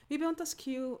Maybe I want to ask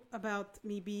you about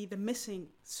maybe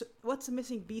what's the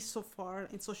missing piece so far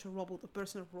in social robot or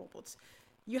personal robots.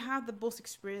 You have the most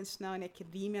experience now in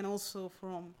academia and also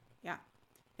from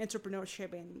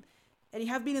entrepreneurship, and you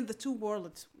have been in the two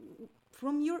worlds.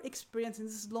 From your experience in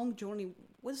this long journey,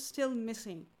 what's still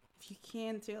missing? If you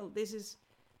can tell, this is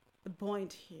the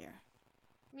point here.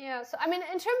 Yeah. So, I mean,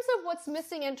 in terms of what's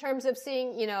missing in terms of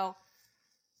seeing,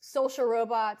 social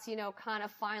robots, kind of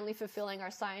finally fulfilling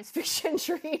our science fiction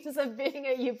dreams of being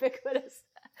a ubiquitous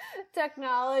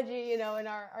technology, in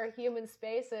our human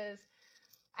spaces.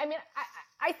 I mean,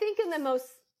 I think in the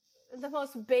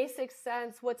most basic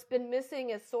sense, what's been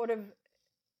missing is sort of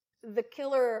the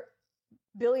killer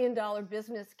billion-dollar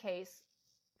business case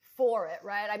for it,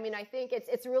 right? I mean, I think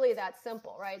it's really that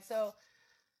simple, right? So,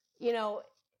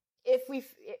 if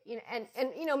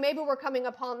maybe we're coming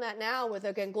upon that now with,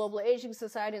 again, global aging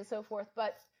society and so forth,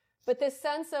 but this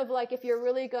sense of like, if you're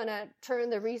really going to turn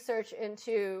the research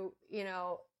into,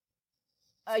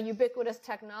 a ubiquitous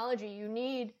technology, you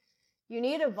need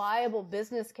a viable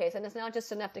business case. And it's not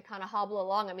just enough to kind of hobble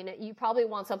along. I mean, you probably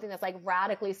want something that's like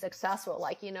radically successful,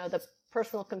 like, the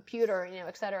personal computer,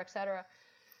 et cetera, et cetera.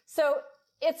 So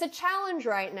it's a challenge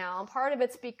right now. And part of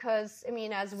it's because, I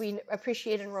mean, as we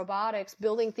appreciate in robotics,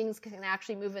 building things can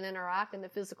actually move and interact in the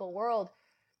physical world.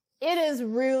 It is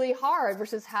really hard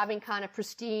versus having kind of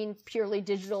pristine, purely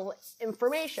digital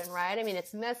information, right? I mean,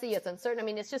 it's messy, it's uncertain. I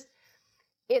mean, it's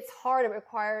hard. It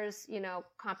requires,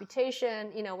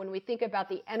 computation. When we think about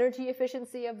the energy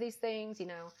efficiency of these things,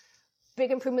 big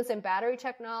improvements in battery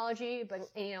technology, but,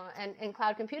 and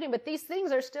cloud computing. But these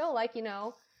things are still like,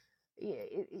 you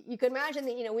could imagine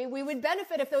that, we would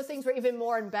benefit if those things were even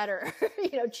more and better,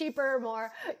 cheaper, more,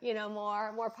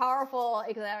 more powerful,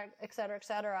 et cetera, et cetera, et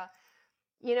cetera.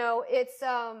 We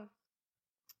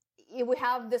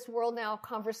have this world now of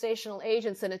conversational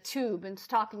agents in a tube and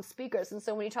talking speakers. And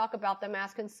so when you talk about the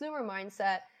mass consumer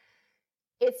mindset,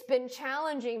 it's been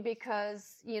challenging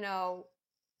because,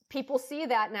 people see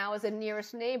that now as a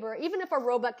nearest neighbor. Even if a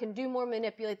robot can do more,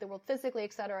 manipulate the world physically,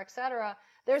 et cetera,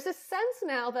 there's a sense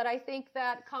now that I think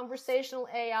that conversational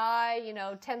AI,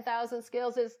 10,000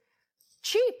 skills is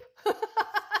cheap. You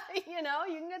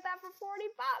can get that for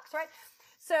 $40, right?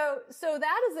 So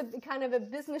that is a kind of a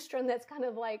business trend that's kind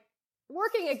of like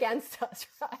working against us,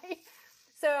 right?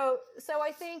 So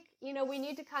I think, we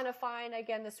need to kind of find,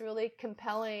 again, this really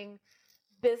compelling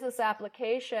business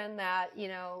application that,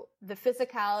 the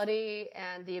physicality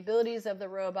and the abilities of the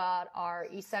robot are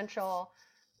essential.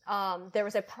 There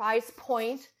is a price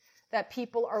point that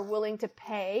people are willing to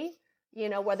pay,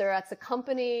 whether that's a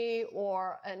company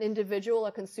or an individual,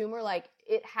 a consumer, like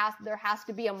there has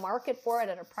to be a market for it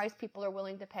at a price people are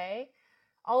willing to pay.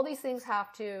 All these things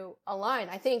have to align.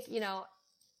 I think,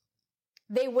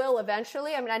 they will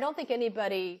eventually. I mean, I don't think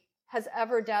anybody has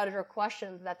ever doubted or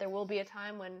questioned that there will be a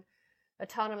time when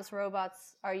autonomous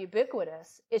robots are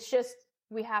ubiquitous. It's just,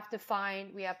 we have to find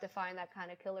that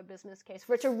kind of killer business case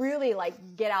for it to really like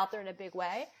get out there in a big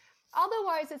way.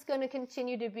 Otherwise, it's going to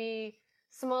continue to be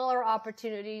smaller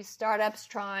opportunities, startups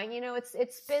trying, it's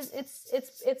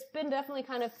been definitely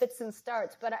kind of fits and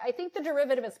starts, but I think the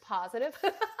derivative is positive.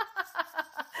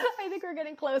 I think we're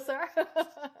getting closer,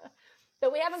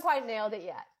 but we haven't quite nailed it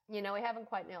yet.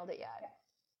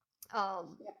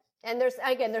 And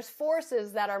there's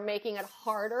forces that are making it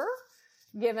harder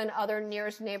given other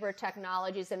nearest neighbor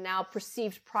technologies and now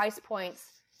perceived price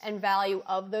points and value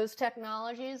of those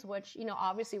technologies, which,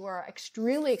 obviously were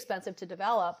extremely expensive to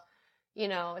develop.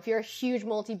 If you're a huge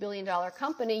multi-billion-dollar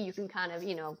company, you can kind of,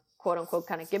 quote unquote,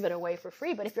 kind of give it away for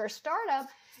free. But if you're a startup,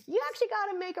 you actually got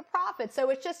to make a profit. So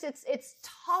it's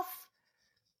tough.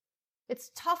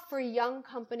 It's tough for young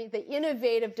companies, the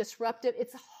innovative, disruptive.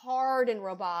 It's hard in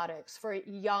robotics for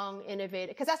young,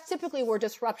 innovative, because that's typically where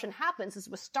disruption happens is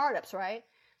with startups, right?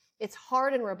 It's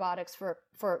hard in robotics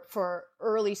for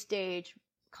early stage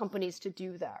companies to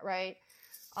do that, right?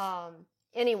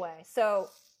 Anyway, so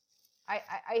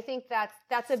I think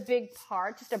that's a big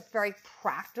part, just a very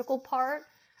practical part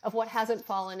of what hasn't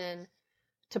fallen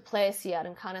into place yet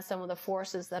and kind of some of the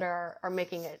forces that are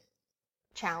making it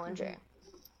challenging.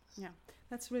 Yeah,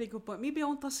 that's a really good point. Maybe I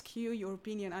want to ask you your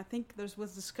opinion. I think there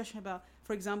was discussion about,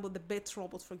 for example, the pet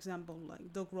robots, for example,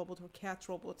 like dog robot or cat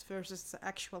robot versus the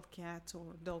actual cat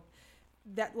or dog.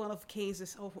 That one of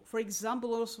cases. Or for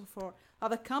example, also for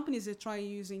other companies that try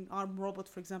using arm robot,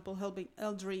 for example, helping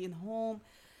elderly in home.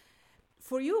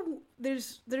 For you,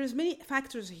 there's many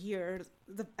factors here.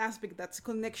 The aspect that's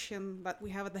connection that we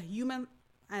have with the human,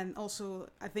 and also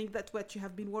I think that what you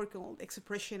have been working on,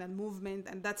 expression and movement,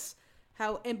 and that's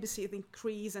how empathy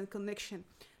increase and connection.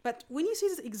 But when you see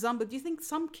this example, do you think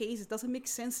some cases doesn't make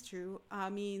sense to you? I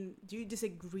mean, do you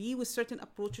disagree with certain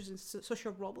approaches in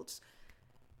social robots?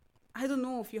 I don't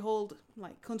know if you hold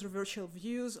like controversial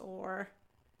views or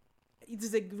you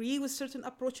disagree with certain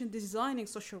approach in designing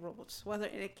social robots, whether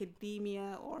in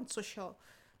academia or in social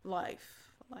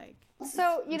life, like.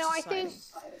 So,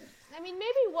 I mean,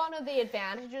 maybe one of the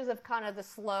advantages of kind of the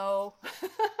slow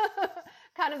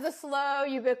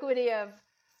ubiquity of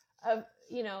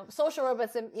social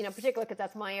robots, and particularly because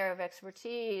that's my area of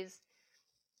expertise,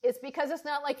 is because it's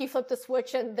not like you flip the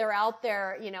switch and they're out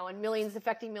there, and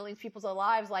affecting millions of people's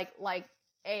lives like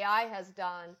AI has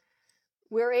done.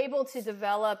 We're able to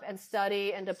develop and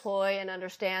study and deploy and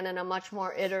understand in a much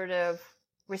more iterative,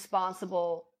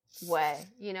 responsible way.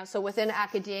 So within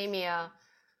academia,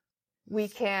 we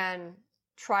can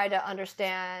try to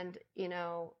understand,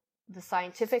 the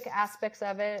scientific aspects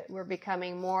of it. We're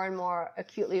becoming more and more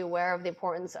acutely aware of the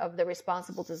importance of the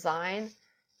responsible design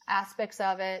aspects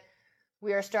of it.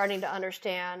 We are starting to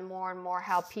understand more and more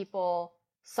how people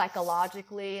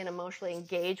psychologically and emotionally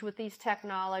engage with these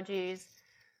technologies.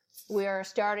 We are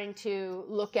starting to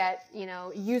look at,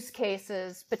 use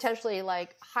cases, potentially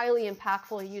like highly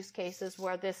impactful use cases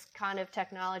where this kind of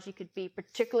technology could be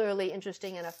particularly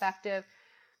interesting and effective.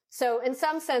 So in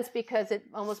some sense, because it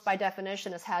almost by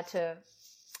definition has had to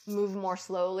move more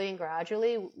slowly and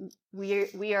gradually,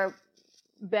 we are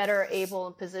better able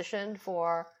and positioned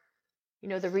for,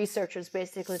 the researchers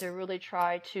basically to really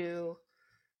try to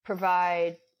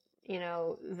provide,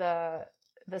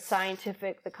 the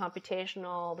scientific, the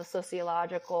computational, the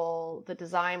sociological, the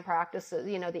design practices,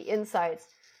 the insights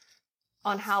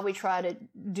on how we try to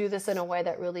do this in a way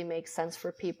that really makes sense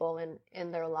for people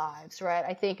in their lives, right?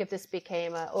 I think if this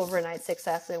became an overnight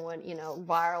success and went,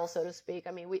 viral, so to speak,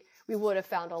 I mean, we would have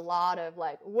found a lot of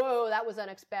like, whoa, that was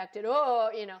unexpected.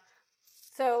 Oh,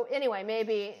 So anyway,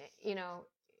 maybe,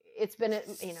 it's been,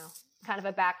 kind of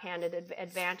a backhanded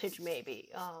advantage maybe.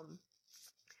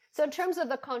 So in terms of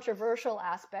the controversial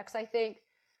aspects, I think,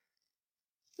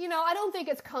 I don't think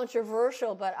it's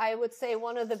controversial, but I would say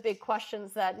one of the big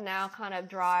questions that now kind of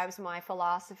drives my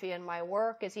philosophy and my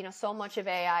work is, so much of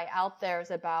AI out there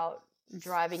is about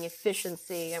driving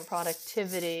efficiency and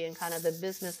productivity and kind of the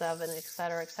business of it, et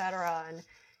cetera, et cetera. And,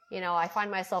 I find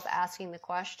myself asking the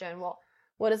question, well,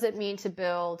 what does it mean to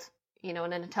build,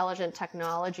 an intelligent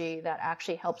technology that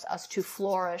actually helps us to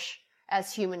flourish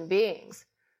as human beings?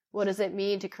 What does it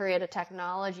mean to create a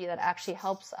technology that actually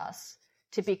helps us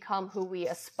to become who we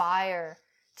aspire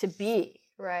to be,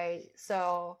 right?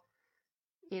 So,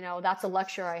 that's a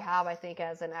lecture I have, I think,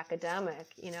 as an academic,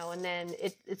 and then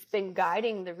it's been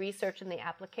guiding the research and the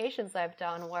applications I've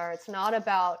done where it's not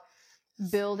about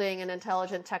building an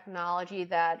intelligent technology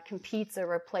that competes or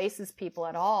replaces people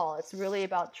at all. It's really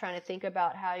about trying to think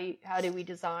about how do we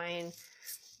design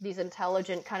these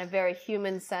intelligent, kind of very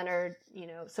human-centered,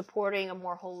 supporting a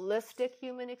more holistic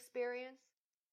human experience.